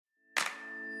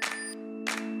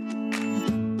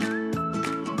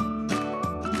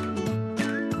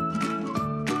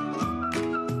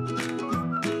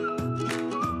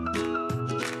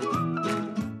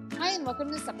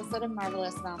episode of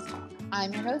Marvelous Mouse Talk.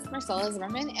 I'm your host, Marcella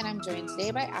Zimmerman, and I'm joined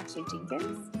today by Ashley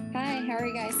Jenkins. Hi, how are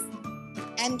you guys?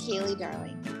 And Kaylee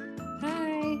Darling.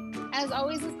 Hi. As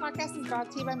always, this podcast is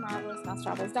brought to you by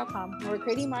MarvelousMouseTravels.com, where we're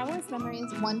creating marvelous memories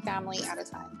one family at a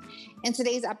time. In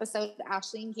today's episode,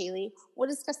 Ashley and Kaylee will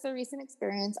discuss their recent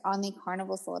experience on the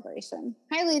carnival celebration.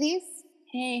 Hi, ladies.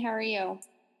 Hey, how are you?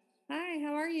 Hi,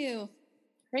 how are you?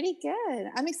 Pretty good.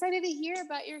 I'm excited to hear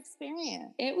about your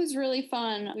experience. It was really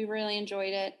fun. We really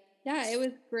enjoyed it. Yeah, it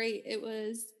was great. It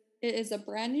is a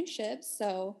brand new ship,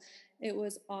 so it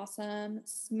was awesome.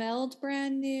 Smelled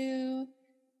brand new.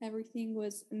 Everything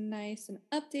was nice and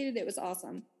updated. It was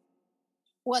awesome.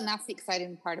 Well, and that's the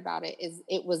exciting part about it is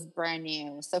it was brand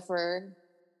new. So for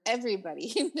everybody,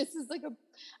 this is like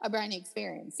a brand new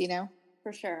experience, you know?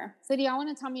 For sure. So do y'all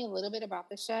want to tell me a little bit about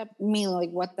the ship? I mean,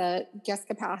 like what the guest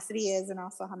capacity is and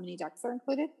also how many decks are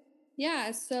included?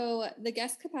 Yeah, so the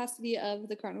guest capacity of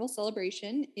the carnival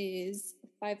celebration is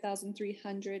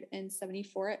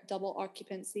 5,374 at double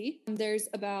occupancy. There's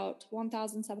about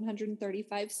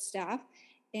 1,735 staff,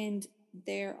 and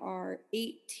there are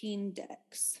 18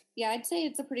 decks. Yeah, I'd say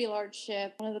it's a pretty large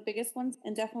ship, one of the biggest ones,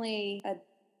 and definitely a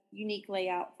unique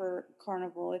layout for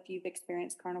carnival. If you've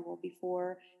experienced carnival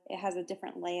before, it has a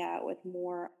different layout with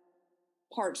more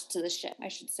parts to the ship, I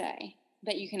should say,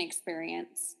 that you can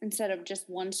experience instead of just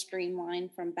one streamline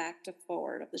from back to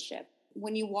forward of the ship.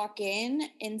 When you walk in,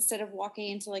 instead of walking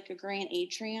into like a grand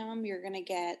atrium, you're going to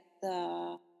get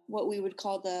what we would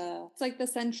call it's like the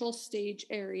central stage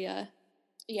area.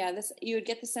 Yeah, you would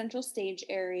get the central stage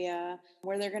area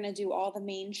where they're going to do all the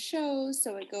main shows.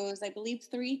 So it goes, I believe,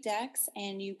 3 decks,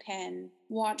 and you can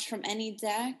watch from any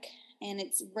deck, and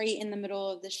it's right in the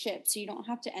middle of the ship. So you don't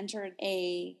have to enter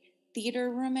a theater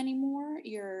room anymore.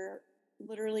 You're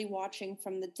literally watching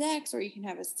from the decks, or you can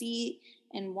have a seat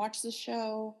and watch the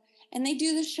show. And they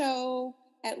do the show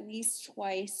at least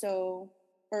twice, or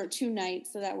 2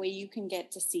 nights, so that way you can get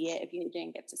to see it if you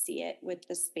didn't get to see it with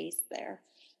the space there.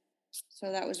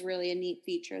 So that was really a neat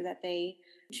feature that they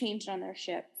changed on their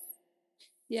ship.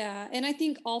 Yeah, and I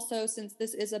think also since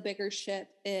this is a bigger ship,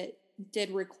 it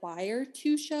did require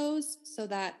 2 shows so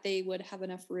that they would have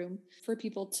enough room for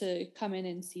people to come in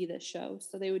and see the show.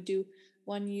 So they would do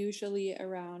one usually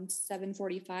around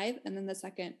 7:45, and then the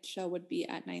second show would be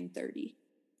at 9:30.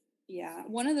 Yeah,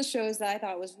 one of the shows that I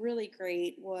thought was really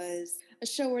great was a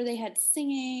show where they had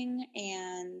singing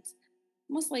and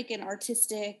almost like an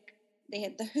artistic. They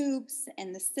had the hoops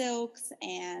and the silks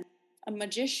and a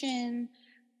magician.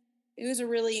 It was a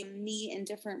really neat and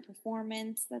different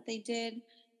performance that they did.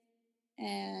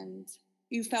 And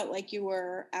you felt like you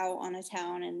were out on a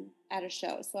town and at a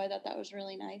show. So I thought that was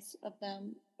really nice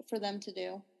for them to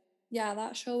do. Yeah,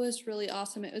 that show was really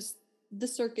awesome. It was the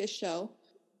circus show.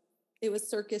 It was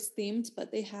circus themed,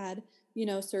 but they had,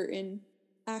 certain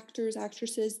actors,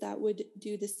 actresses that would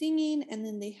do the singing. And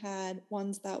then they had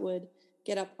ones that would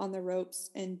get up on the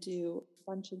ropes and do a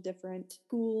bunch of different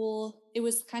cool. It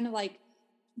was kind of like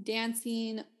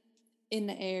dancing in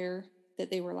the air that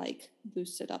they were like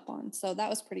boosted up on. So that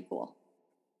was pretty cool.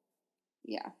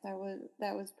 Yeah, that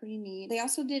was pretty neat. They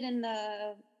also did in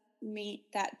that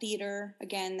theater,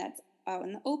 again, that's out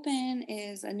in the open,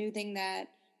 is a new thing that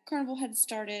Carnival had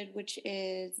started, which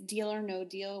is Deal or No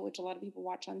Deal, which a lot of people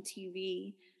watch on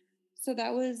TV. So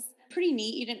that was pretty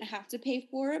neat. You didn't have to pay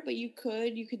for it, but you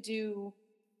could do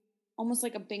almost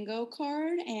like a bingo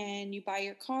card, and you buy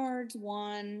your cards,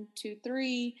 1, 2,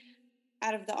 3.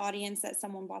 Out of the audience that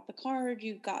someone bought the card,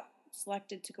 you got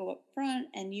selected to go up front,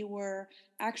 and you were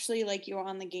actually like you were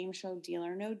on the game show Deal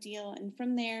or No Deal. And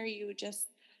from there, you would just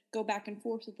go back and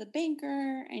forth with the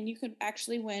banker, and you could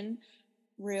actually win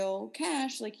real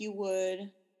cash like you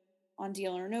would on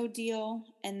Deal or No Deal.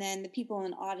 And then the people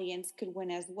in the audience could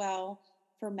win as well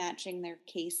for matching their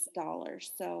case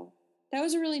dollars. So that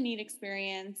was a really neat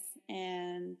experience.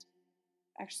 And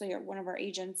actually one of our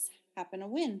agents happened to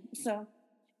win. So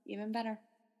even better.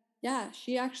 Yeah,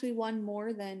 she actually won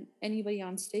more than anybody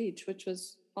on stage, which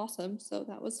was awesome. So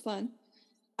that was fun.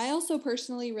 I also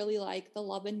personally really like the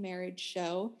Love and Marriage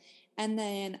show. And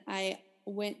then I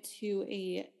went to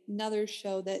another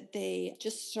show that they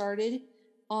just started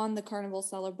on the carnival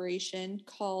celebration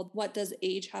called What Does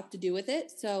Age Have to Do with It?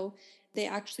 So they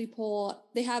actually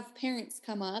they have parents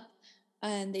come up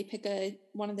and they pick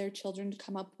one of their children to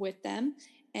come up with them.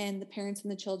 And the parents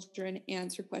and the children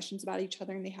answer questions about each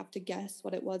other, and they have to guess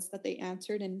what it was that they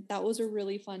answered. And that was a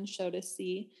really fun show to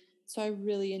see. So I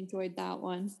really enjoyed that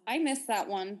one. I missed that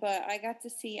one, but I got to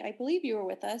see, I believe you were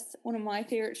with us. One of my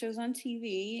favorite shows on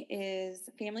TV is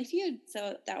Family Feud.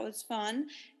 So that was fun.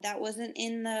 That wasn't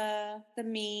in the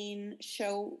main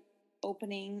show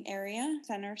opening area,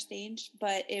 center stage,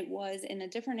 but it was in a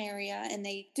different area and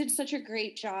they did such a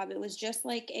great job. It was just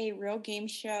like a real game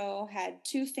show, had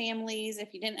two families.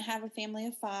 If you didn't have a family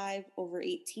of 5 over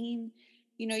 18,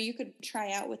 you could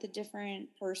try out with a different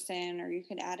person or you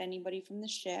could add anybody from the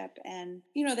ship. And,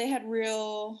 they had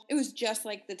it was just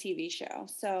like the TV show.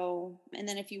 So, and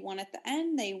then if you won at the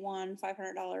end, they won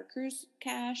 $500 cruise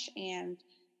cash and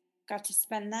got to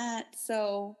spend that.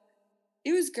 So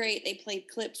it was great. They played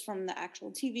clips from the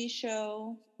actual TV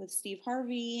show with Steve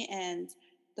Harvey and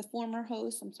the former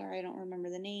host. I'm sorry, I don't remember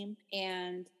the name.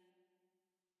 And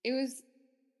it was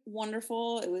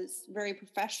wonderful. It was very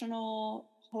professional,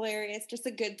 hilarious, just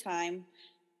a good time,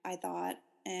 I thought.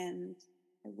 And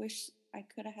I wish I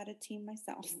could have had a team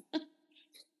myself.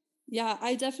 Yeah,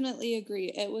 I definitely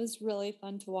agree. It was really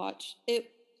fun to watch.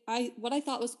 What I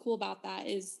thought was cool about that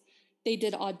is they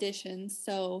did auditions.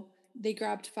 So they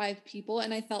grabbed 5 people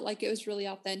and I felt like it was really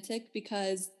authentic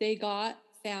because they got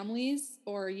families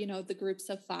or, the groups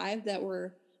of 5 that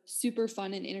were super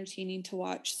fun and entertaining to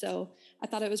watch. So I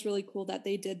thought it was really cool that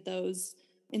they did those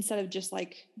instead of just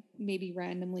like maybe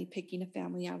randomly picking a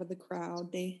family out of the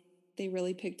crowd. They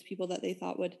really picked people that they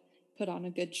thought would put on a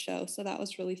good show. So that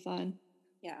was really fun.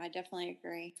 Yeah, I definitely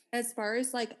agree. As far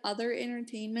as like other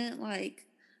entertainment,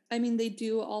 they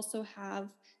do also have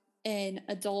an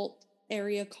adult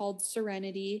area called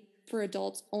Serenity for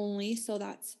adults only. So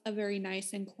that's a very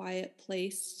nice and quiet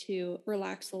place to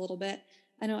relax a little bit.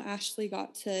 I know Ashley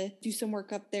got to do some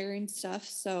work up there and stuff.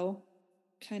 So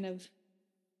kind of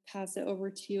pass it over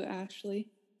to you, Ashley.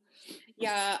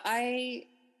 Yeah, I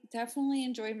definitely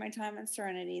enjoyed my time at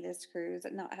Serenity this cruise,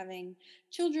 not having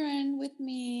children with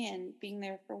me and being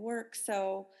there for work.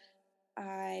 So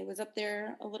I was up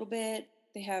there a little bit.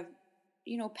 They have,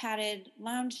 padded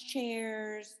lounge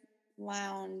chairs,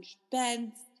 lounge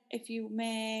beds, if you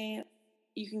may.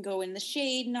 You can go in the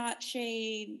shade, not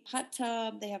shade, hot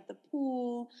tub. They have the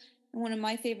pool. And one of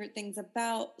my favorite things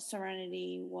about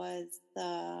Serenity was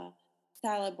the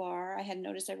salad bar. I had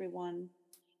noticed everyone,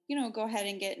 go ahead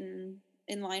and get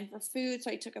in line for food.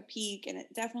 So I took a peek and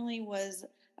it definitely was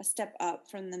a step up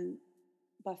from the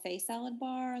buffet salad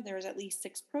bar. There was at least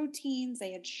 6 proteins.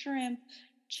 They had shrimp,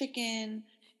 chicken,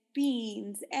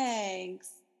 beans, eggs,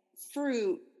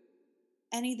 fruit,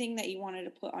 anything that you wanted to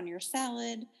put on your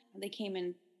salad. They came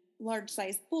in large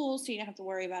size bowls, so you didn't have to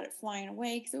worry about it flying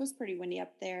away because it was pretty windy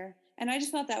up there. And I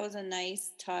just thought that was a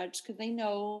nice touch because they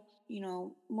know,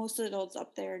 most of the adults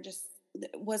up there just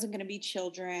wasn't going to be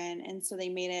children. And so they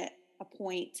made it a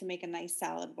point to make a nice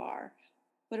salad bar.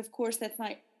 But of course, that's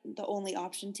not the only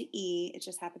option to eat. It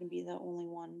just happened to be the only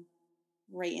one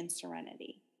right in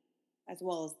Serenity, as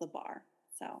well as the bar.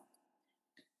 So,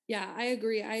 yeah, I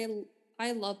agree.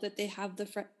 I love that they have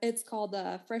it's called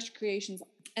Fresh Creations,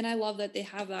 and I love that they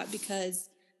have that because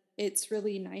it's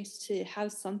really nice to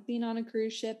have something on a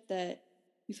cruise ship that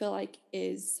you feel like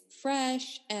is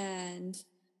fresh. And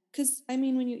because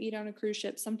when you eat on a cruise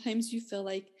ship, sometimes you feel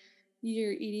like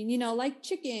you're eating, like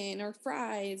chicken or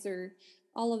fries or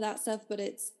all of that stuff, but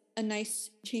it's a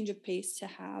nice change of pace to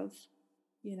have,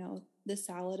 the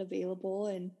salad available.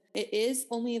 And it is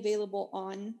only available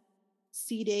on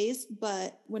sea days,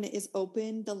 but when it is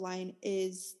open, the line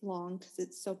is long because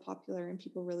it's so popular and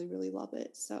people really, really love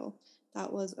it. So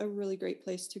that was a really great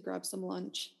place to grab some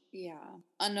lunch. Yeah.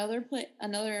 Another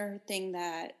thing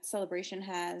that Celebration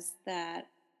has that,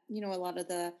 a lot of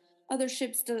the other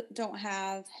ships don't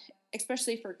have,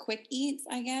 especially for quick eats,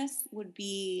 I guess, would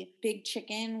be Big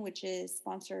Chicken, which is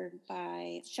sponsored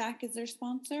by Shack is their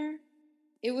sponsor.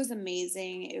 It was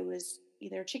amazing. It was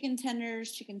either chicken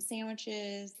tenders, chicken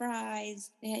sandwiches, fries.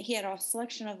 He had a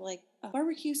selection of like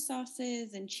barbecue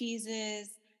sauces and cheeses.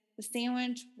 The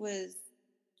sandwich was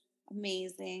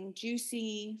amazing,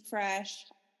 juicy, fresh,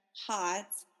 hot,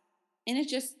 and it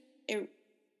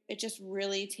just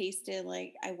really tasted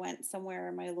like I went somewhere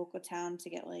in my local town to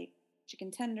get like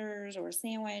chicken tenders or a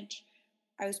sandwich.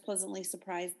 I was pleasantly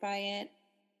surprised by it.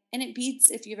 And it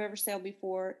beats, if you've ever sailed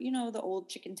before, the old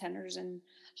chicken tenders and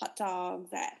hot dogs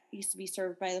that used to be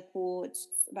served by the pool. It's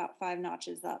about 5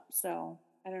 notches up. So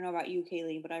I don't know about you,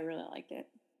 Kaylee, but I really liked it.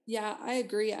 Yeah, I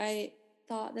agree. I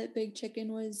thought that Big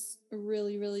Chicken was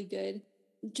really, really good.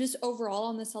 Just overall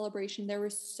on the Celebration, there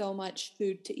was so much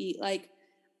food to eat. Like,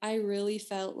 I really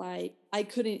felt like I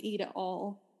couldn't eat it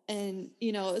all. And,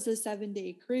 it was a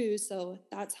 7-day cruise. So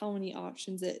that's how many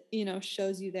options it,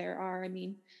 shows you there are.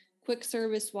 Quick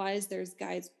service wise, there's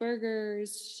Guy's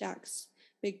Burgers, Shack's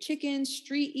Big Chicken,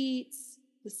 Street Eats,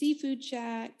 the Seafood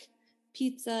Shack,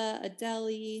 Pizza, a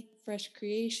deli, Fresh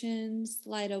Creations,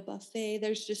 Lido Buffet.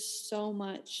 There's just so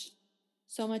much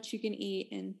you can eat.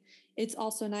 And it's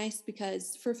also nice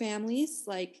because for families,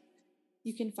 like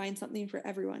you can find something for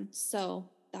everyone. So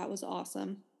that was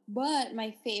awesome. But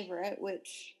my favorite,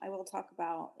 which I will talk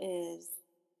about, is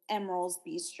Emerald's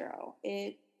Bistro.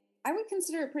 I would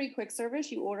consider it pretty quick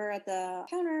service. You order at the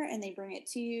counter and they bring it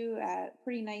to you at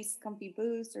pretty nice, comfy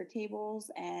booths or tables.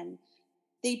 And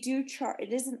they do charge,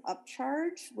 it is an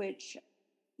upcharge, which,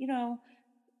 you know,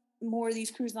 more of these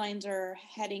cruise lines are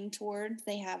heading towards.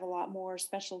 They have a lot more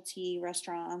specialty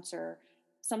restaurants or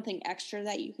something extra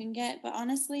that you can get. But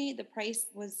honestly, the price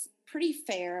was pretty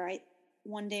fair.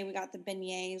 One day we got the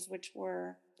beignets, which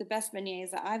were the best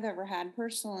beignets that I've ever had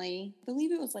personally. I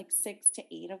believe it was like 6 to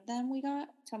 8 of them we got.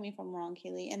 Tell me if I'm wrong,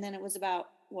 Kaylee. And then it was about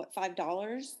what,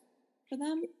 $5 for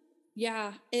them?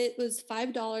 Yeah, it was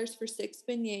 $5 for 6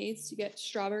 beignets. You get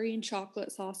strawberry and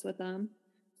chocolate sauce with them.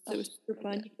 So it was super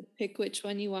fun. You could pick which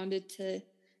one you wanted to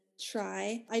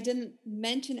try. I didn't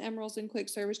mention Emeralds in quick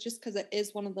service just because it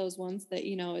is one of those ones that,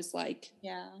 you know, is like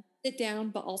sit down,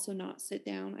 but also not sit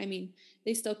down. I mean,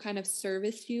 they still kind of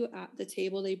service you at the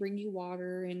table. They bring you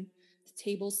water and the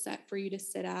table's set for you to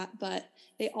sit at, but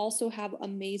they also have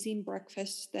amazing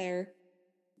breakfast there.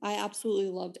 I absolutely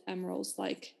loved Emeralds.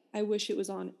 Like, I wish it was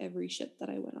on every ship that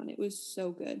I went on. It was so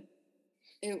good.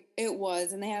 It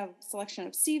was, and they have a selection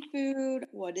of seafood.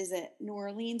 What is it? New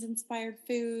Orleans inspired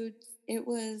foods. I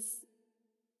was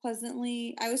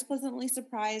pleasantly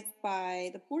surprised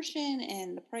by the portion,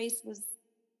 and the price was,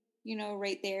 you know,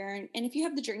 right there. And if you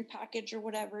have the drink package or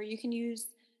whatever, you can use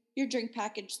your drink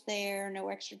package there, no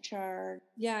extra charge.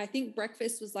 Yeah, I think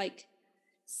breakfast was like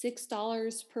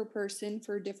 $6 per person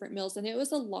for different meals, and it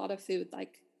was a lot of food.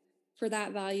 Like for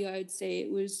that value, I would say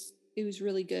it was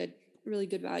really good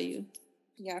value.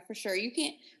 Yeah, for sure. We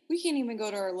can't even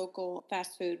go to our local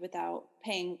fast food without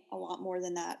paying a lot more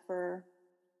than that for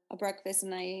a breakfast.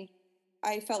 And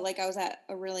I felt like I was at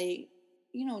a really,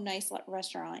 you know, nice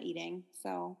restaurant eating.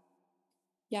 So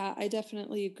yeah, I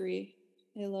definitely agree.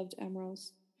 I loved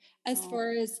Emeralds. As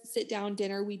far as sit down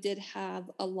dinner, we did have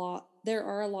there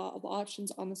are a lot of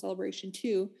options on the Celebration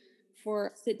too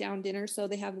for sit down dinner. So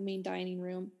they have the main dining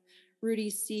room,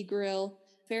 Rudy's Sea Grill,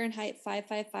 Fahrenheit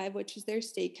 555, which is their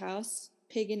steakhouse,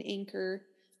 Pig and Anchor,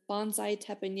 Bonsai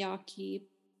Teppanyaki,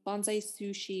 Bonsai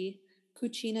Sushi,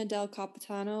 Cucina del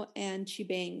Capitano, and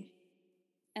Chibang.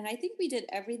 And I think we did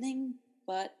everything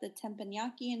but the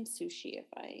teppanyaki and sushi, if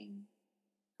I'm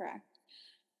correct.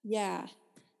 Yeah.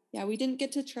 Yeah, we didn't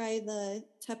get to try the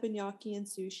teppanyaki and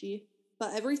sushi,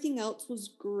 but everything else was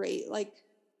great. Like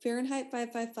Fahrenheit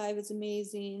 555 is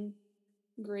amazing,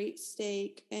 great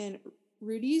steak, and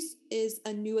Rudy's is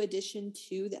a new addition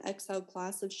to the XL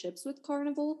class of ships with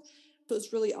Carnival. So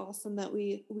it's really awesome that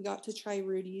we got to try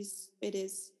Rudy's. It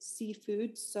is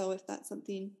seafood, so if that's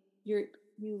something you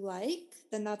like,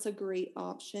 then that's a great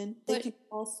option. They can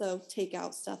also take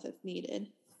out stuff if needed.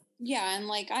 Yeah, and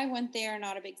like I went there,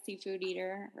 not a big seafood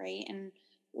eater, right? And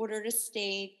ordered a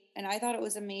steak, and I thought it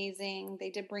was amazing.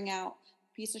 They did bring out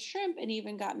a piece of shrimp and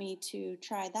even got me to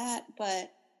try that,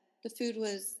 but the food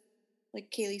was, like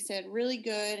Kaylee said, really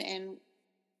good, and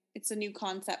it's a new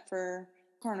concept for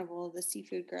Carnival, the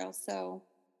seafood grill. So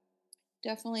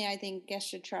definitely, I think guests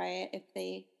should try it if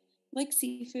they like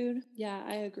seafood. Yeah,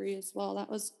 I agree as well. That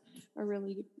was a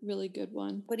really, really good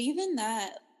one. But even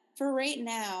that, for right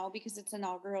now, because it's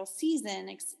inaugural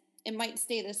season, it might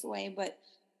stay this way, but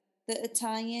the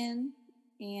Italian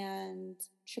and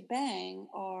Chibang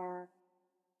are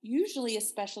usually a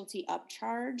specialty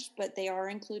upcharge, but they are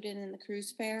included in the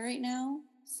cruise fare right now.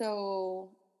 So,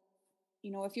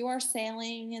 you know, if you are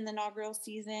sailing in the inaugural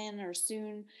season or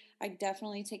soon, I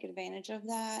definitely take advantage of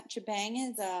that.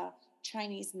 Chibang is a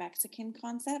Chinese Mexican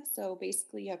concept. So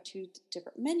basically, you have two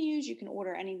different menus. You can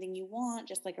order anything you want,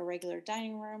 just like a regular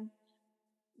dining room.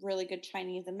 Really good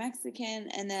Chinese and Mexican.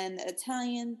 And then the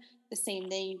Italian, the same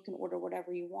day, you can order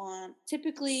whatever you want.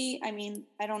 Typically, I mean,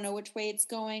 I don't know which way it's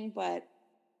going, but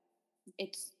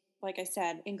it's, like I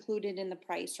said, included in the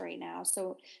price right now.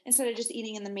 So instead of just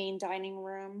eating in the main dining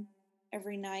room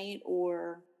every night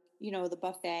or, you know, the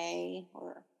buffet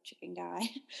or chicken guy,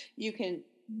 you can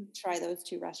try those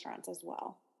two restaurants as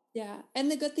well. Yeah.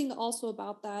 And the good thing also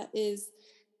about that is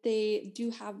they do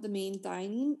have the main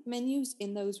dining menus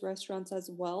in those restaurants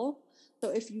as well. So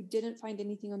if you didn't find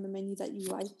anything on the menu that you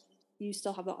liked, you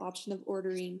still have the option of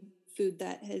ordering food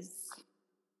that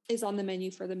is on the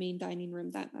menu for the main dining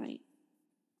room that night.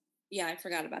 Yeah, I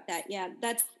forgot about that. Yeah,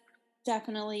 that's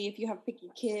definitely, if you have picky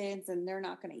kids and they're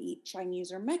not going to eat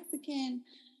Chinese or Mexican,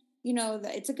 you know,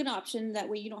 it's a good option. That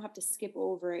way you don't have to skip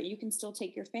over it. You can still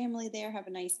take your family there, have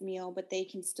a nice meal, but they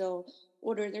can still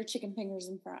order their chicken fingers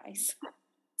and fries.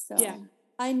 So yeah,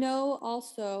 I know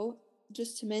also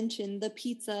just to mention the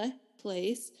pizza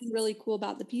place, really cool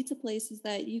about the pizza place is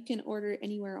that you can order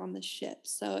anywhere on the ship.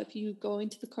 So if you go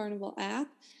into the Carnival app,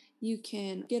 you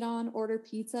can get on, order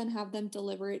pizza, and have them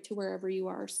deliver it to wherever you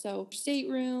are. So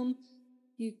stateroom,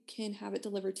 you can have it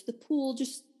delivered to the pool,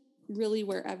 just really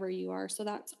wherever you are. So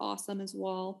that's awesome as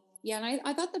well. Yeah, and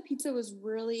I thought the pizza was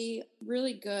really,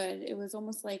 really good. It was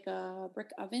almost like a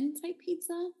brick oven type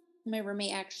pizza. My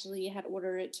roommate actually had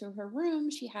ordered it to her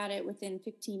room. She had it within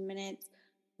 15 minutes.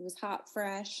 It was hot,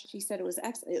 fresh. She said it was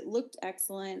excellent. It looked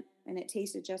excellent, and it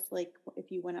tasted just like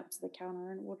if you went up to the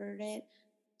counter and ordered it.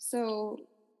 So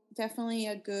definitely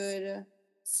a good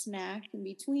snack in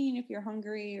between if you're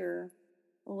hungry, or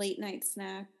a late night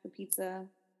snack. The pizza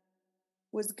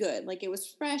was good. Like, it was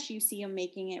fresh. You see them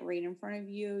making it right in front of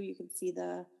you. You could see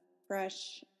the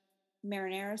fresh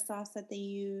marinara sauce that they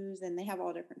use, and they have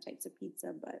all different types of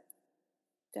pizza, but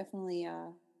definitely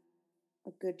a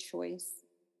good choice.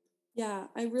 Yeah,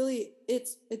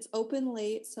 it's open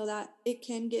late so that it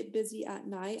can get busy at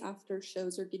night after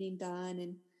shows are getting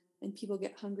done and people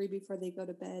get hungry before they go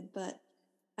to bed, but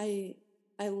I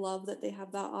I love that they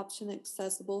have that option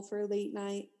accessible for late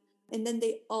night. And then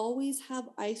they always have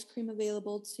ice cream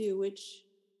available too, which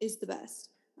is the best.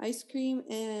 Ice cream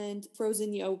and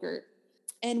frozen yogurt.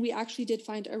 And we actually did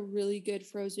find a really good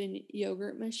frozen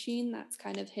yogurt machine that's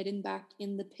kind of hidden back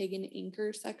in the pig and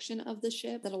anchor section of the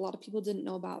ship that a lot of people didn't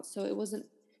know about. So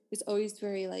it's always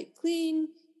very like clean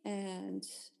and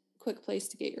quick place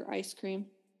to get your ice cream.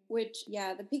 Which,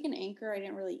 yeah, the Pig and Anchor I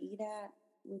didn't really eat at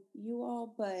with you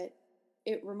all, but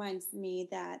it reminds me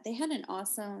that they had an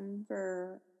awesome,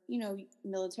 for,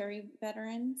 military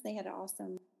veterans, they had an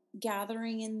awesome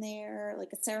gathering in there,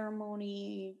 like a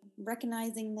ceremony,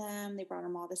 recognizing them. They brought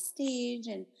them all to stage.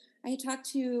 And I had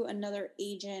talked to another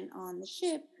agent on the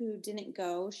ship who didn't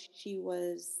go. She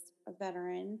was a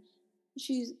veteran.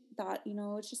 She thought,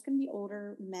 it's just going to be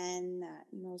older men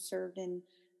that, served in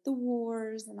the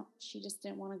wars, and she just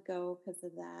didn't want to go because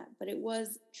of that. But it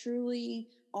was truly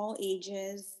all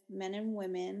ages, men and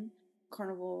women.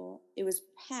 Carnival, it was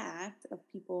packed of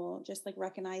people just like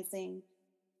recognizing,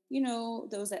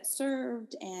 those that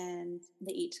served, and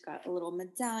they each got a little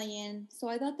medallion. So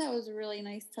I thought that was a really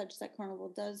nice touch that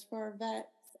Carnival does for our vets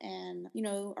and,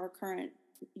 our current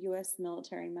U.S.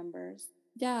 military members.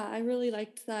 Yeah, I really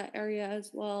liked that area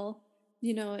as well.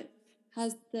 It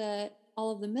has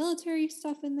all of the military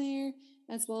stuff in there,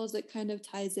 as well as it kind of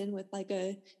ties in with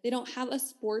they don't have a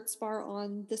sports bar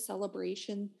on the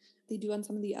Celebration. They do on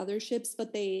some of the other ships,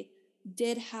 but they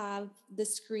did have the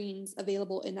screens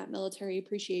available in that military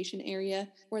appreciation area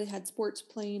where they had sports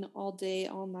playing all day,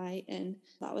 all night. And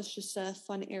that was just a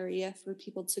fun area for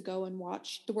people to go and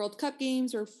watch the World Cup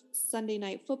games or Sunday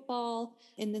night football.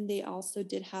 And then they also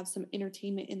did have some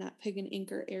entertainment in that Pig and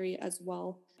Anchor area as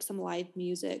well, some live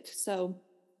music. So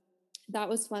that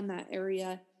was fun, that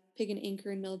area. Pig and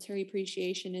Anchor and military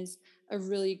appreciation is a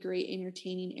really great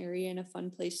entertaining area and a fun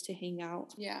place to hang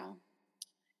out.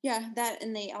 Yeah, that,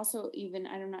 and they also, even,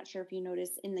 I'm not sure if you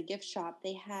noticed, in the gift shop,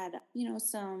 they had,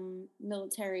 some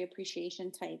military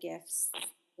appreciation type gifts.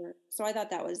 So I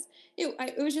thought that was, it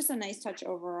was just a nice touch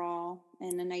overall,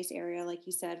 and a nice area, like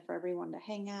you said, for everyone to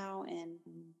hang out and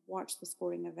watch the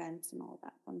sporting events and all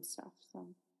that fun stuff. So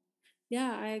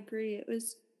yeah, I agree. It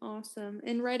was awesome.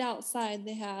 And right outside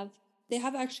they have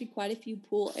actually quite a few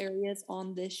pool areas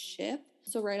on this ship.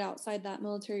 So right outside that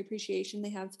military appreciation, they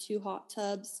have 2 hot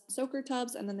tubs, soaker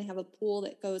tubs, and then they have a pool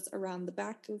that goes around the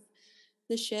back of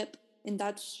the ship. And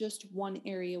that's just one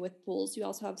area with pools. You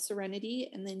also have Serenity,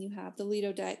 and then you have the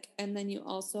Lido deck, and then you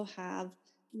also have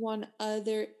one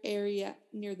other area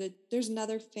there's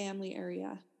another family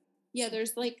area. Yeah,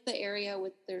 there's like the area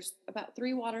there's about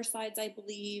 3 water slides, I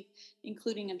believe,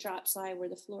 including a drop slide where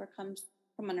the floor comes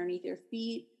from underneath your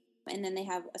feet. And then they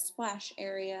have a splash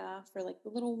area for like the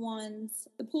little ones.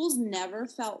 The pools never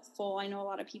felt full. I know a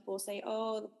lot of people say,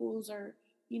 oh, the pools are,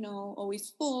 always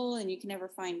full and you can never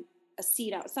find a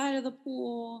seat outside of the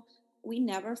pool. We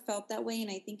never felt that way.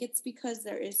 And I think it's because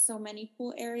there is so many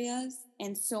pool areas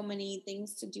and so many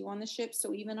things to do on the ship.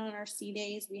 So even on our sea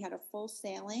days, we had a full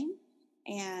sailing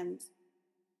and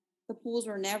the pools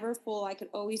were never full. I could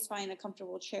always find a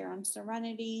comfortable chair on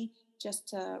Serenity just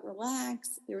to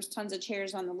relax. There was tons of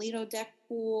chairs on the Lido deck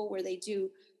pool where they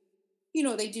do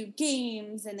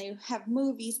games and they have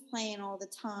movies playing all the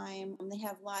time. They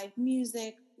have live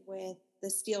music with the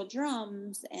steel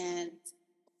drums, and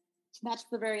that's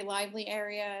the very lively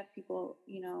area if people,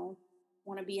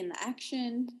 want to be in the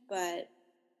action. But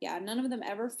yeah, none of them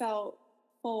ever felt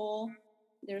full.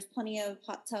 There's plenty of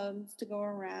hot tubs to go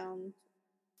around.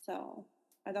 So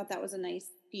I thought that was a nice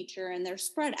feature, and they're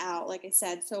spread out, like I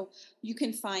said, so you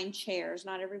can find chairs.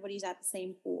 Not everybody's at the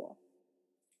same pool.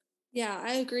 Yeah,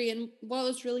 I agree. And what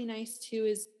was really nice too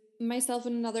is myself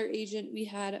and another agent, we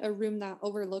had a room that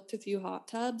overlooked a few hot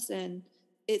tubs, and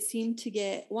it seemed to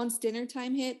get, once dinner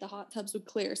time hit, the hot tubs would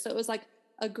clear. So it was like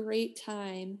a great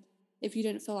time if you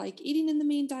didn't feel like eating in the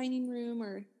main dining room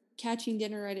or catching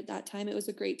dinner right at that time. It was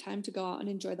a great time to go out and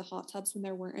enjoy the hot tubs when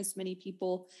there weren't as many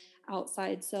people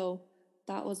outside. So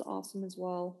that was awesome as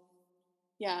well.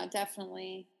 Yeah,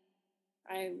 definitely.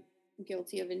 I'm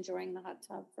guilty of enjoying the hot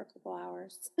tub for a couple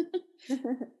hours.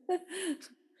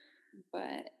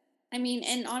 But I mean,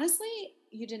 and honestly,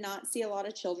 you did not see a lot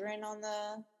of children on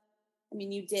the, I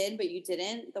mean, you did, but you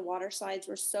didn't. The water slides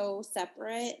were so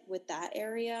separate with that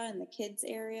area and the kids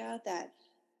area that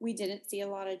we didn't see a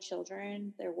lot of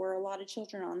children. There were a lot of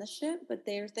children on the ship, but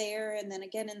they're there. And then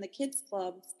again in the kids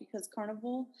clubs, because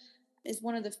Carnival is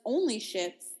one of the only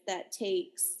ships that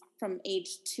takes from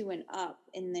age 2 and up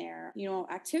in their,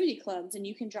 activity clubs, and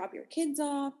you can drop your kids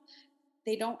off.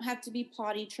 They don't have to be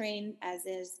potty trained, as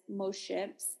is most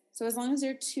ships. So as long as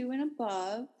they're 2 and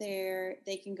above,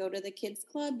 they can go to the kids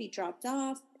club, be dropped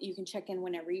off. You can check in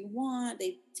whenever you want.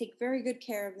 They take very good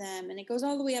care of them, and it goes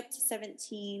all the way up to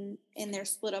 17, and they're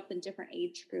split up in different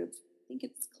age groups. I think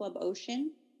it's Club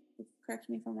Ocean. Correct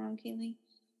me if I'm wrong, Kaylee.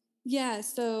 Yeah,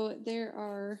 so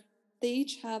they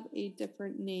each have a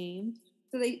different name.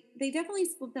 So they definitely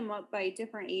split them up by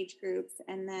different age groups,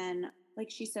 and then, like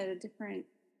she said, a different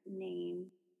name.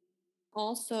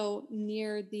 Also,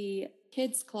 near the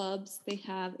kids clubs, they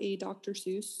have a Dr.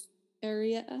 Seuss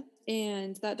area,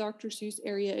 and that Dr. Seuss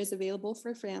area is available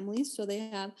for families. So they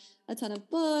have a ton of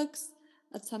books,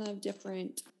 a ton of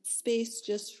different space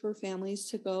just for families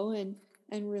to go and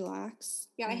relax.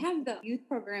 Yeah, I have the youth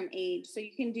program age, so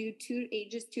you can do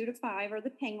ages 2 to 5 are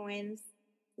the penguins,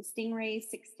 the stingrays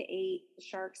 6 to 8, the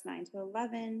sharks 9 to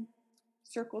 11,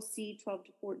 Circle C 12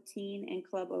 to 14, and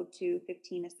Club O2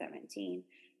 15 to 17.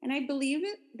 And I believe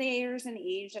there's an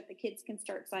age that the kids can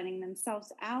start signing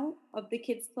themselves out of the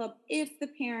kids club if the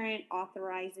parent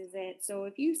authorizes it. So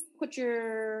if you put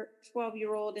your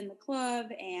 12-year-old in the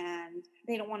club and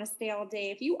they don't want to stay all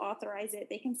day, if you authorize it,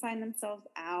 they can sign themselves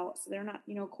out. So they're not,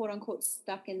 quote unquote,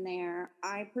 stuck in there.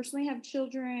 I personally have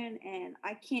children and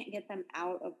I can't get them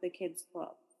out of the kids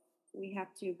club. We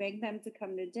have to beg them to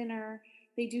come to dinner.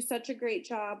 They do such a great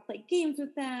job, play games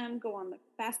with them, go on the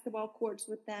basketball courts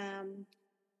with them,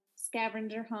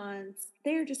 scavenger hunts.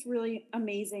 They're just really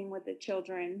amazing with the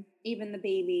children, even the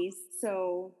babies.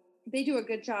 So they do a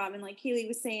good job. And like Kaylee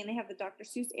was saying, they have the Dr.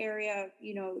 Seuss area.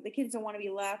 The kids don't want to be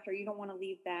left or you don't want to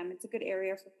leave them. It's a good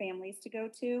area for families to go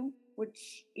to,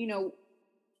 which,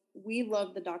 we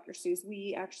love the Dr. Seuss.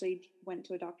 We actually went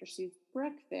to a Dr. Seuss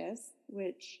breakfast,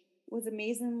 which was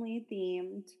amazingly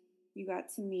themed. You got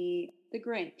to meet the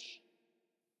Grinch,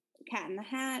 Cat in the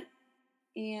Hat,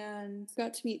 and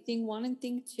got to meet Thing 1 and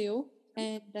Thing 2.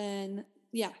 And then,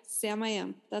 Sam I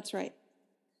Am. That's right.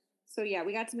 So,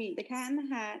 we got to meet the Cat in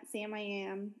the Hat, Sam I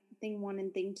Am, Thing 1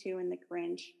 and Thing 2, and the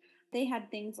Grinch. They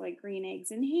had things like green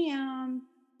eggs and ham,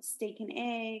 steak and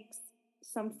eggs,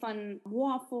 some fun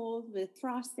waffles with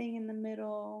frosting in the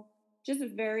middle. Just a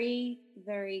very,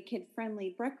 very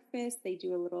kid-friendly breakfast. They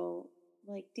do a little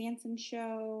dancing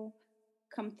show.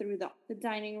 Come through the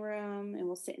dining room and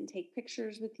we'll sit and take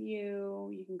pictures with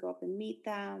you. You can go up and meet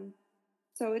them.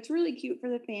 So it's really cute for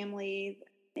the family.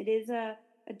 It is a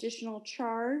additional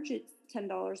charge. It's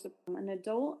 $10 an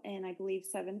adult and I believe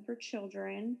 $7 for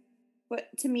children. But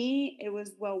to me, it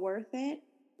was well worth it,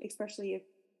 especially if,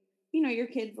 your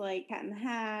kids like Cat in the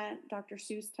Hat, Dr.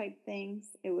 Seuss type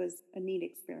things. It was a neat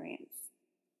experience.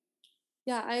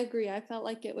 Yeah, I agree. I felt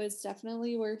like it was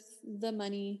definitely worth the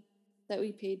money that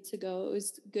we paid to go. It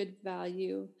was good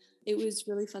value. It was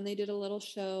really fun. They did a little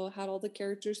show, had all the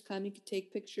characters come, you could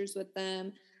take pictures with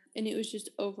them. And it was just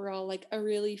overall like a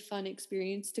really fun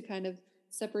experience to kind of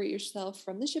separate yourself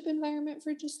from the ship environment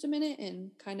for just a minute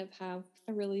and kind of have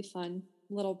a really fun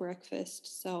little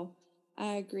breakfast. So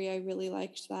I agree. I really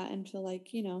liked that and feel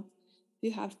like, if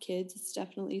you have kids, it's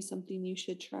definitely something you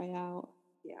should try out.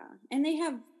 Yeah. And they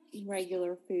have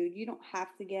regular food. You don't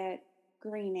have to get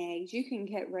green eggs. You can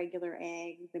get regular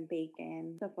eggs and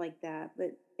bacon, stuff like that.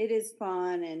 But it is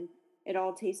fun and it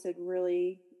all tasted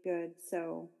really good.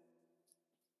 So,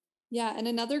 yeah. And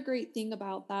another great thing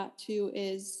about that too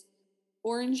is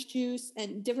orange juice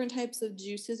and different types of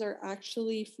juices are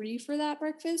actually free for that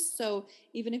breakfast. So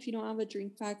even if you don't have a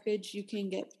drink package, you can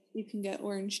get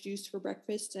orange juice for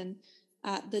breakfast and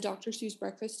at the Dr. Seuss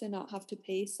breakfast and not have to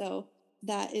pay. So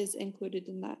that is included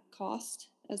in that cost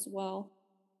as well.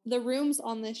 The rooms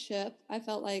on this ship, I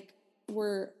felt like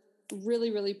were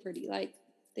really, really pretty. Like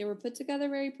they were put together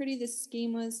very pretty. The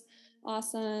scheme was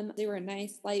awesome. They were a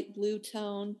nice light blue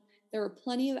tone. There were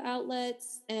plenty of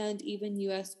outlets and even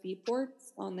USB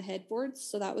ports on the headboards.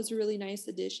 So that was a really nice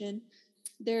addition.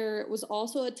 There was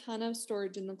also a ton of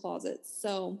storage in the closets.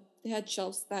 So they had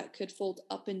shelves that could fold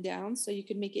up and down. So you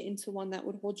could make it into one that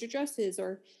would hold your dresses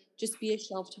or just be a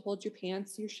shelf to hold your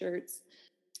pants, your shirts.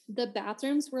 The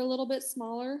bathrooms were a little bit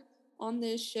smaller on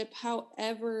this ship.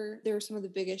 However, they were some of the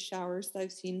biggest showers that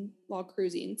I've seen while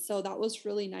cruising. So that was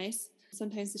really nice.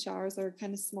 Sometimes the showers are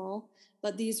kind of small,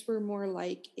 but these were more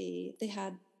like they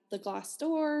had the glass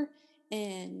door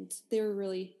and they were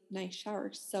really nice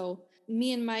showers. So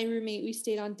me and my roommate, we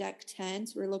stayed on deck 10.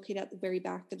 So we're located at the very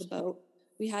back of the boat.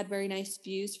 We had very nice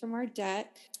views from our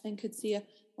deck and could see a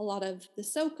lot of the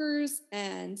soakers,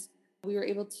 and we were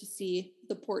able to see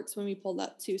the ports when we pulled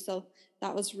up too. So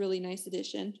that was a really nice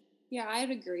addition. Yeah, I'd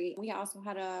agree. We also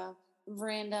had a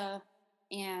veranda,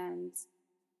 and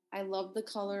I love the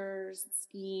colors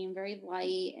scheme, very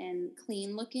light and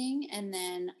clean looking. And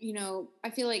then, I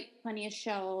feel like plenty of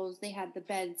shelves. They had the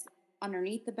beds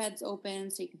underneath the beds open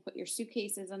so you can put your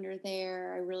suitcases under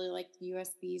there. I really like the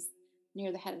USBs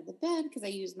near the head of the bed because I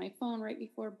use my phone right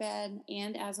before bed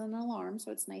and as an alarm. So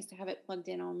it's nice to have it plugged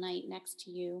in all night next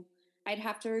to you. I'd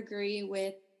have to agree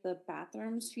with the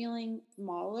bathrooms feeling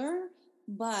smaller.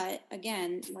 But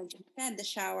again, like you said,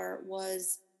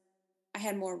 I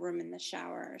had more room in the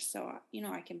shower. So,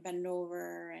 I can bend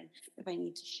over, and if I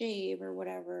need to shave or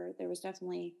whatever, there was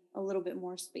definitely a little bit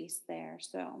more space there.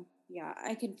 So, yeah,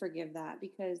 I can forgive that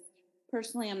because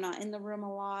personally, I'm not in the room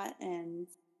a lot. And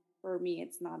for me,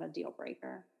 it's not a deal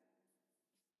breaker.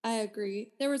 I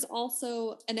agree. There was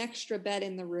also an extra bed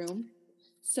in the room.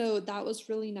 So that was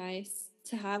really nice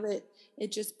to have it.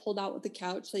 It just pulled out with the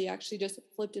couch. So you actually just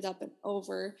flipped it up and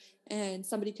over, and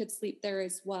somebody could sleep there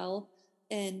as well.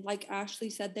 And like Ashley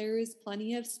said, there is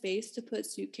plenty of space to put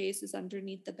suitcases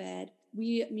underneath the bed.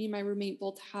 Me and my roommate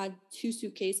both had 2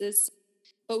 suitcases,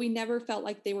 but we never felt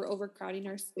like they were overcrowding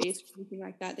our space or anything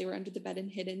like that. They were under the bed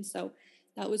and hidden. So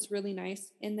that was really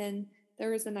nice. And then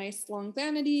there was a nice long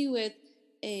vanity with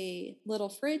a little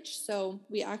fridge. So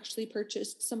we actually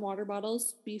purchased some water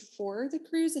bottles before the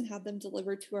cruise and had them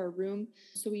delivered to our room.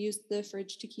 So we used the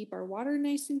fridge to keep our water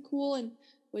nice and cool and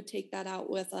would take that out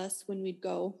with us when we'd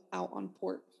go out on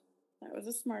port. That was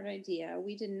a smart idea.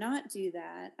 We did not do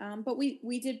that. But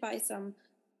we did buy some,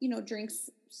 drinks,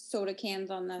 soda cans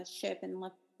on the ship and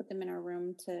put them in our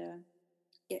room to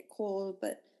get cold.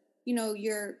 But,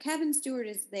 your cabin steward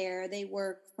is there. They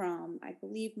work from, I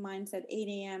believe mine said 8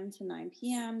 a.m. to 9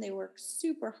 p.m. They work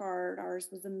super hard. Ours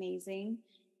was amazing.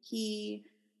 He,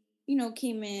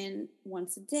 came in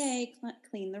once a day,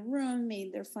 cleaned the room,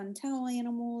 made their fun towel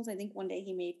animals. I think one day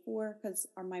he made 4 because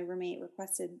my roommate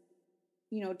requested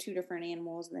 2 different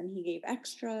animals, and then he gave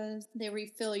extras. They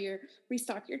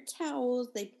restock your towels.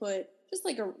 They put just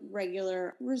like a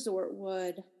regular resort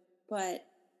would, but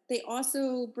they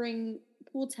also bring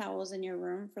pool towels in your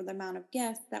room for the amount of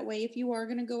guests. That way, if you are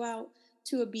going to go out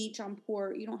to a beach on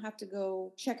port, you don't have to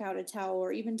go check out a towel,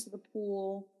 or even to the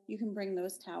pool. You can bring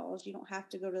those towels. You don't have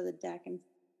to go to the deck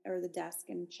or the desk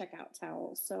and check out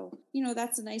towels. So,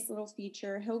 that's a nice little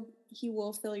feature. He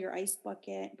will fill your ice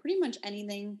bucket. Pretty much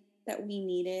anything that we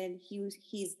needed,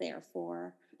 he's there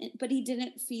for. But he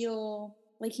didn't feel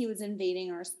like he was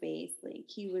invading our space. Like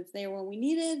he was there when we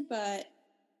needed, but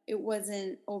it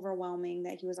wasn't overwhelming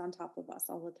that he was on top of us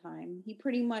all the time. He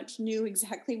pretty much knew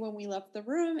exactly when we left the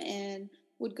room and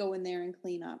would go in there and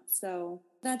clean up. So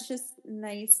that's just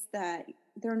nice that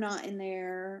they're not in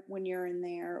there when you're in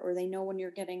there, or they know when you're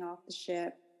getting off the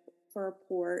ship for a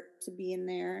port to be in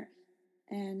there.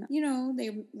 And,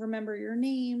 they remember your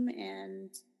name and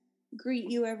greet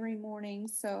you every morning.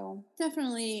 So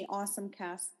definitely awesome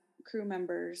crew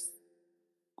members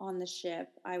on the ship.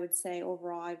 I would say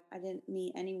overall, I didn't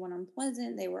meet anyone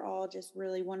unpleasant. They were all just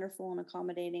really wonderful and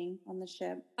accommodating on the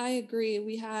ship. I agree.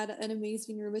 We had an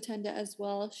amazing room attendant as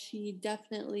well. She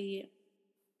definitely,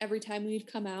 every time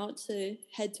we'd come out to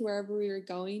head to wherever we were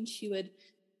going, she would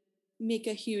make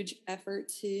a huge effort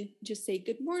to just say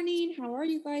good morning, how are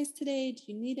you guys today, do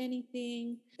you need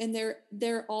anything? And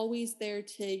they're always there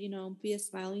to be a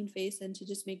smiling face and to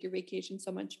just make your vacation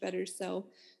so much better. So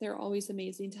they're always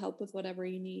amazing to help with whatever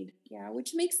you need. Yeah,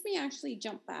 which makes me actually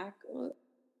jump back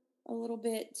a little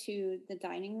bit to the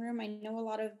dining room. I know a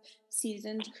lot of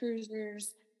seasoned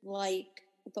cruisers like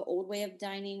the old way of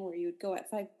dining, where you would go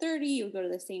at 5:30, you would go to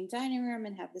the same dining room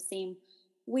and have the same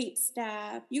wait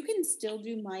staff. You can still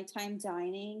do my time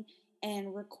dining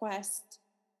and request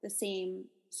the same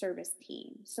service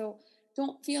team. So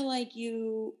don't feel like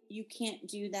you can't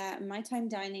do that. My time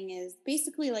dining is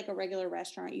basically like a regular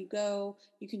restaurant. You go,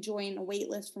 you can join a wait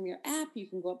list from your app, you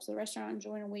can go up to the restaurant and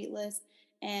join a wait list,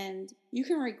 and you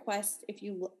can request if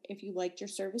you liked your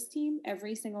service team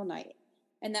every single night.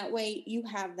 And that way you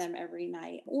have them every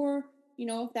night. Or,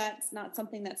 if that's not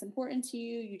something that's important to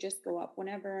you, you just go up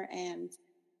whenever and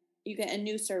you get a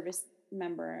new service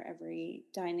member every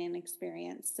dine-in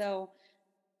experience. So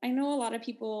I know a lot of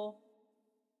people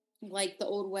like the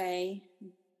old way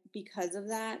because of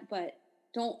that, but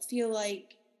don't feel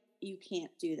like you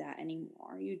can't do that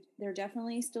anymore. They're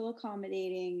definitely still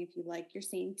accommodating. If you like your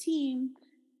same team,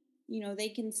 they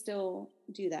can still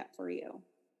do that for you.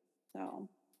 So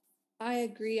I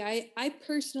agree. I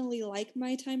personally like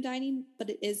my time dining, but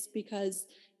it is because,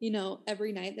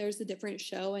 every night there's a different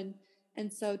show,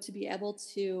 and so to be able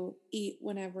to eat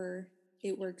whenever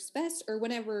it works best or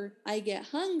whenever I get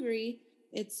hungry,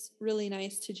 it's really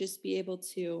nice to just be able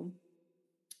to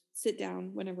sit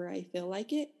down whenever I feel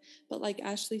like it. But like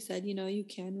Ashley said, you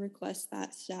can request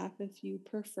that staff if you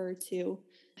prefer to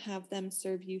have them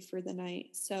serve you for the night.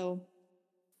 So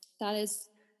that is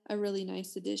a really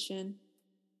nice addition.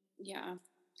 Yeah.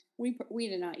 We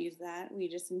did not use that. We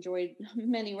just enjoyed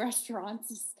many restaurants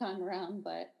this time around,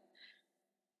 but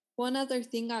one other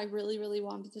thing I really, really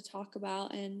wanted to talk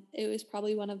about, and it was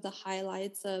probably one of the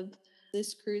highlights of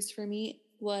this cruise for me,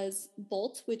 was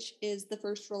Bolt, which is the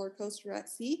first roller coaster at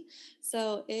sea.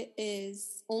 So it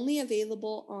is only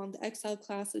available on the XL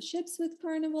class of ships with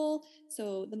Carnival.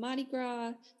 So the Mardi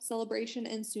Gras, Celebration,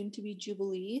 and soon to be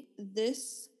Jubilee.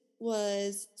 This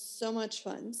was so much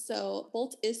fun. So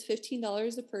Bolt is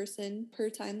 $15 a person per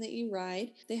time that you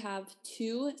ride. They have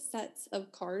 2 sets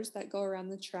of cars that go around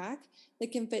the track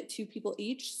that can fit 2 people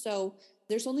each. So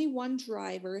there's only one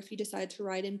driver if you decide to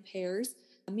ride in pairs.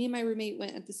 Me and my roommate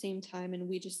went at the same time, and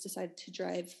we just decided to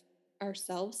drive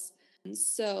ourselves. And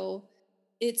so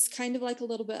it's kind of like a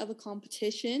little bit of a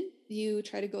competition. You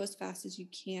try to go as fast as you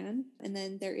can. And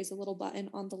then there is a little button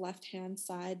on the left-hand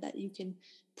side that you can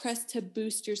press to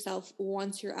boost yourself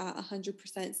once you're at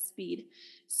 100% speed.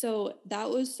 So that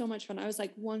was so much fun. I was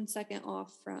like 1 second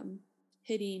off from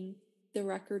hitting the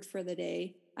record for the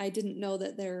day. I didn't know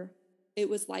that it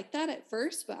was like that at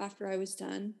first, but after I was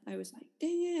done, I was like,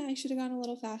 dang it, I should have gone a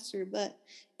little faster. But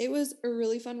it was a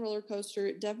really fun roller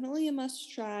coaster. Definitely a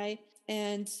must try.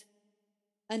 And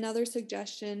another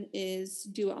suggestion is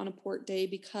do it on a port day,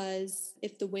 because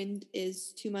if the wind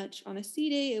is too much on a sea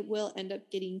day, it will end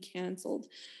up getting canceled.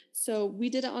 So we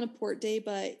did it on a port day,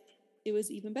 but it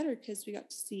was even better because we got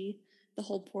to see the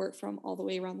whole port from all the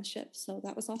way around the ship. So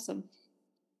that was awesome.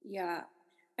 Yeah,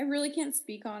 I really can't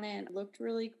speak on it. It looked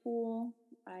really cool.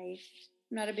 I'm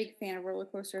not a big fan of roller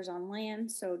coasters on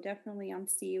land, so definitely on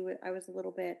sea, I was a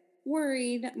little bit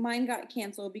worried. Mine got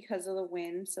canceled because of the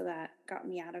wind, so that got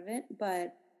me out of it.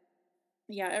 But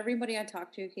yeah, everybody I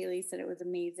talked to, Kaylee, said it was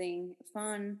amazing,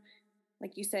 fun.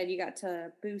 Like you said, you got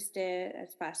to boost it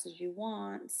as fast as you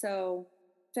want. So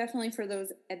definitely for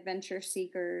those adventure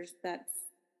seekers, that's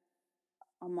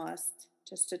a must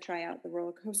just to try out the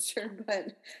roller coaster,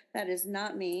 but that is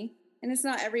not me. And it's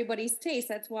not everybody's taste.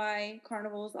 That's why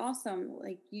Carnival is awesome.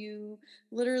 Like you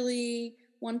literally,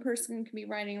 one person could be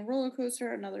riding a roller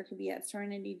coaster, another could be at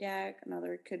Serenity Deck,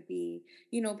 another could be,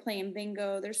 playing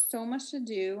bingo. There's so much to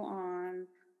do on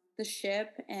the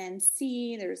ship and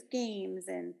sea. There's games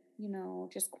and,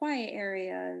 just quiet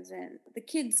areas and the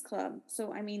kids club.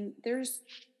 So, I mean, there's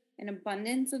an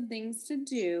abundance of things to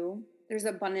do. There's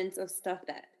abundance of stuff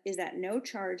that is at no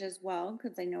charge as well,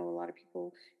 because I know a lot of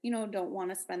people, don't want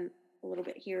to spend a little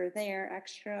bit here or there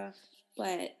extra.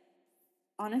 But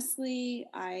honestly,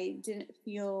 I didn't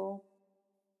feel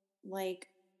like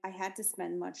I had to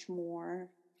spend much more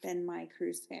than my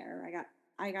cruise fare.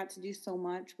 I got to do so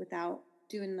much without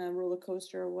doing the roller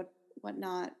coaster or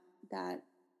whatnot, that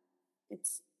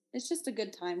it's just a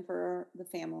good time for the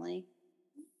family.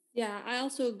 Yeah, I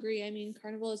also agree. I mean,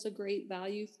 Carnival is a great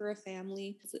value for a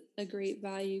family. It's a great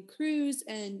value cruise,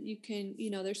 and you can,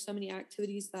 there's so many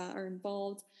activities that are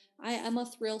involved. I am a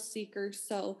thrill seeker,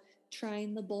 so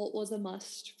trying the Bolt was a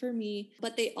must for me.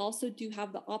 But they also do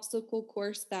have the obstacle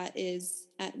course that is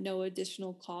at no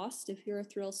additional cost. If you're a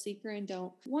thrill seeker and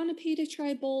don't want to pay to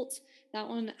try Bolt, that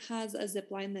one has a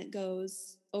zip line that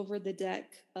goes over the deck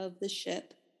of the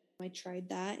ship. I tried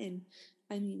that, and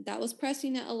I mean, that was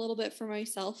pressing it a little bit for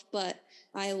myself, but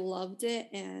I loved it.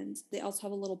 And they also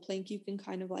have a little plank you can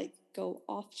kind of like go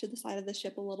off to the side of the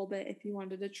ship a little bit if you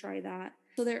wanted to try that.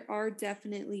 So there are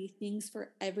definitely things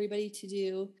for everybody to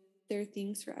do. There are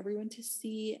things for everyone to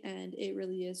see. And it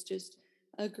really is just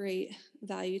a great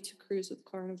value to cruise with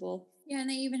Carnival. Yeah, and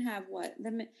they even have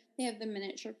they have the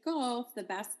miniature golf, the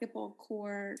basketball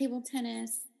court, table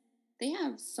tennis. They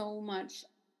have so much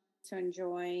to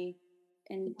enjoy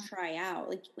and Yeah. try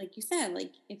out. Like you said,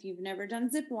 like if you've never done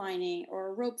zip lining or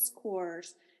a ropes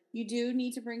course, you do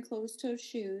need to bring closed toe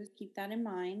shoes. Keep that in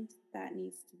mind. That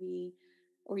needs to be,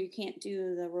 or you can't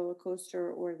do the roller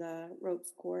coaster or the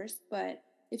ropes course. But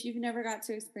if you've never got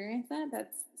to experience that,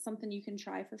 that's something you can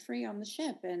try for free on the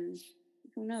ship. And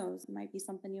who knows, it might be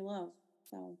something you love.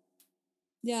 So,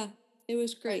 Yeah, it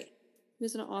was great. It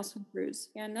was an awesome cruise.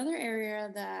 yeah, another area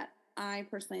that I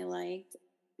personally liked,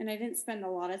 and I didn't spend a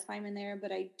lot of time in there,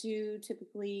 but I do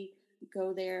typically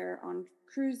go there on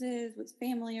cruises with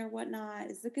family or whatnot,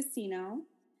 is the casino.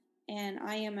 And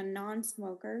I am a non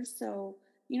smoker. So,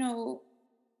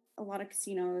 a lot of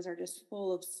casinos are just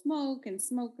full of smoke and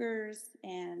smokers.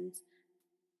 And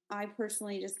I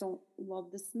personally just don't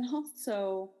love the smell.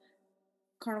 So,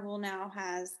 Carnival now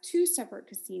has two separate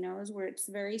casinos where it's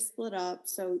very split up.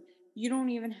 So you don't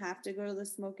even have to go to the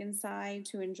smoke inside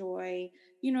to enjoy,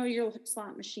 your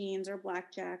slot machines or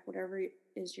blackjack, whatever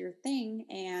is your thing.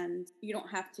 And you don't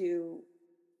have to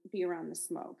be around the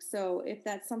smoke. So if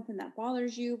that's something that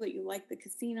bothers you, but you like the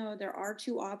casino, there are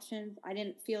two options. I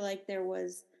didn't feel like there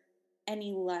was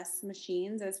any less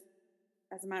machines. As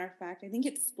a matter of fact, I think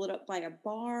it's split up by a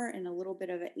bar and a little bit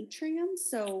of an atrium.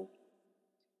 So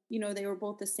they were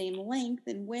both the same length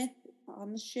and width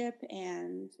on the ship.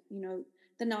 And,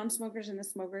 the non-smokers and the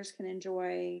smokers can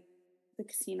enjoy the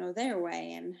casino their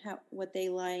way and what they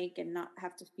like and not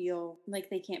have to feel like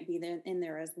they can't be there in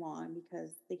there as long because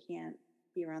they can't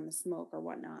be around the smoke or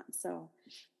whatnot. So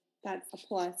that's a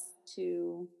plus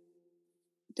to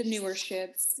the newer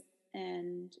ships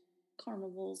and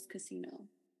Carnival's casino.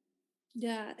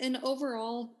 Yeah, and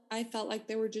overall, I felt like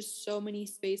there were just so many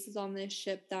spaces on this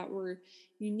ship that were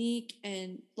unique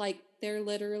and like there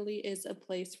literally is a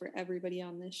place for everybody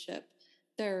on this ship.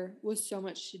 There was so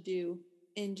much to do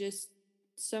and just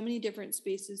so many different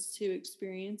spaces to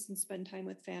experience and spend time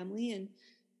with family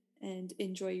and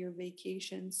enjoy your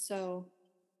vacation. So,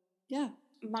 yeah.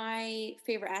 My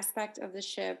favorite aspect of the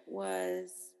ship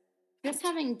was just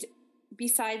having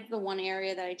besides the one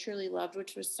area that I truly loved,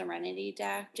 which was Serenity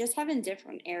Deck, just having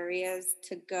different areas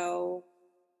to go,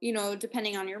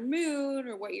 depending on your mood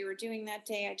or what you were doing that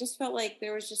day. I just felt like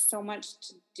there was just so much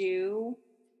to do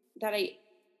that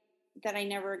I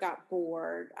never got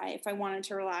bored. If I wanted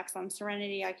to relax on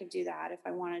Serenity, I could do that. If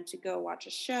I wanted to go watch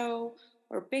a show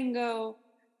or bingo,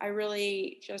 I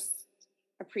really just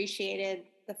appreciated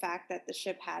the fact that the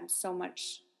ship had so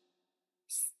much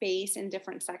space in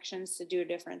different sections to do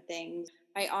different things.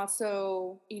 I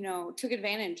also, took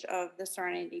advantage of the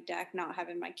Serenity Deck, not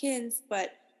having my kids.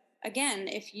 But again,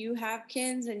 if you have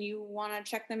kids and you want to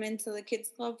check them into the kids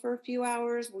club for a few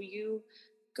hours, will you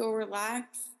go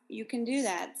relax? You can do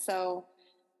that. So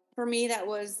for me, that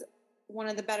was one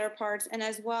of the better parts. And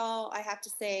as well, I have to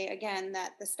say again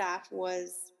that the staff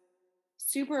was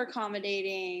super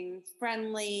accommodating,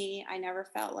 friendly. I never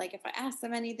felt like if I asked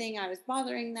them anything, I was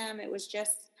bothering them. It was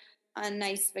just a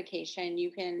nice vacation.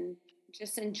 You can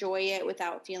just enjoy it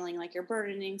without feeling like you're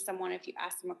burdening someone if you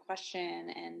ask them a question.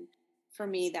 And for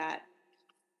me, that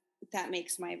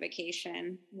makes my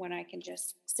vacation when I can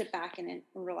just sit back and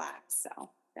relax. So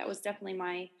that was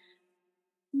definitely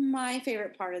my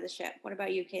favorite part of the ship. What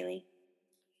about you, Kaylee?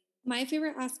 My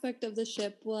favorite aspect of the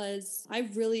ship was I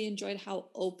really enjoyed how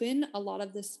open a lot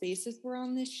of the spaces were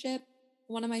on this ship.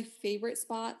 One of my favorite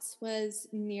spots was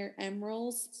near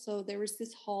Emeralds. So there was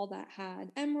this hall that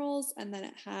had Emeralds and then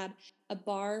it had a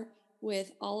bar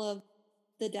with all of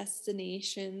the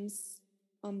destinations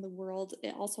on the world.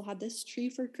 It also had this tree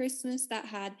for Christmas that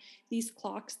had these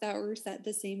clocks that were set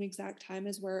the same exact time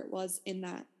as where it was in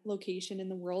that location in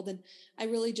the world. And I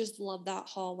really just loved that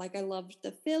hall. Like I loved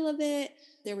the feel of it.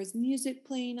 There was music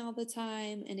playing all the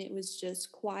time and it was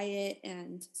just quiet.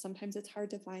 And sometimes it's hard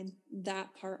to find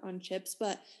that part on ships,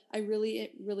 but I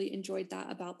really enjoyed that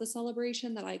about the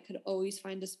celebration, that I could always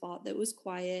find a spot that was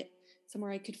quiet,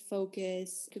 somewhere I could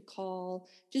focus, could call,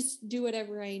 just do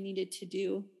whatever I needed to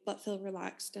do, but feel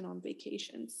relaxed and on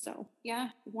vacation. So, yeah,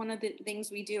 one of the things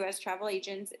we do as travel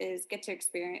agents is get to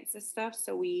experience this stuff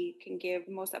so we can give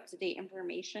the most up to date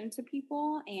information to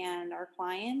people and our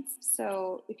clients.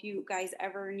 So, if you guys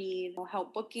ever need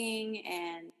help booking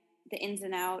and the ins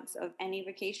and outs of any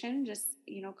vacation, just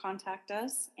contact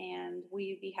us and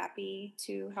we'd be happy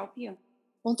to help you.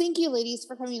 Well, thank you, ladies,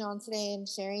 for coming on today and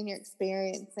sharing your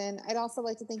experience. And I'd also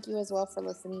like to thank you as well for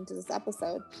listening to this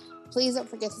episode. Please don't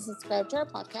forget to subscribe to our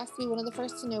podcast to be one of the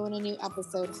first to know when a new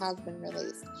episode has been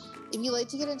released. If you'd like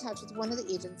to get in touch with one of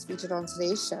the agents featured on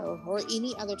today's show or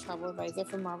any other travel advisor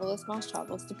from Marvelous Mouse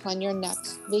Travels to plan your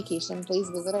next vacation, please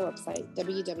visit our website,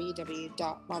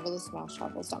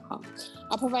 www.marvelousmousetravels.com.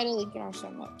 I'll provide a link in our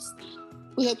show notes.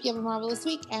 We hope you have a marvelous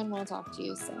week, and we'll talk to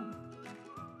you soon.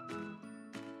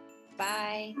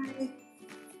 Bye. Bye.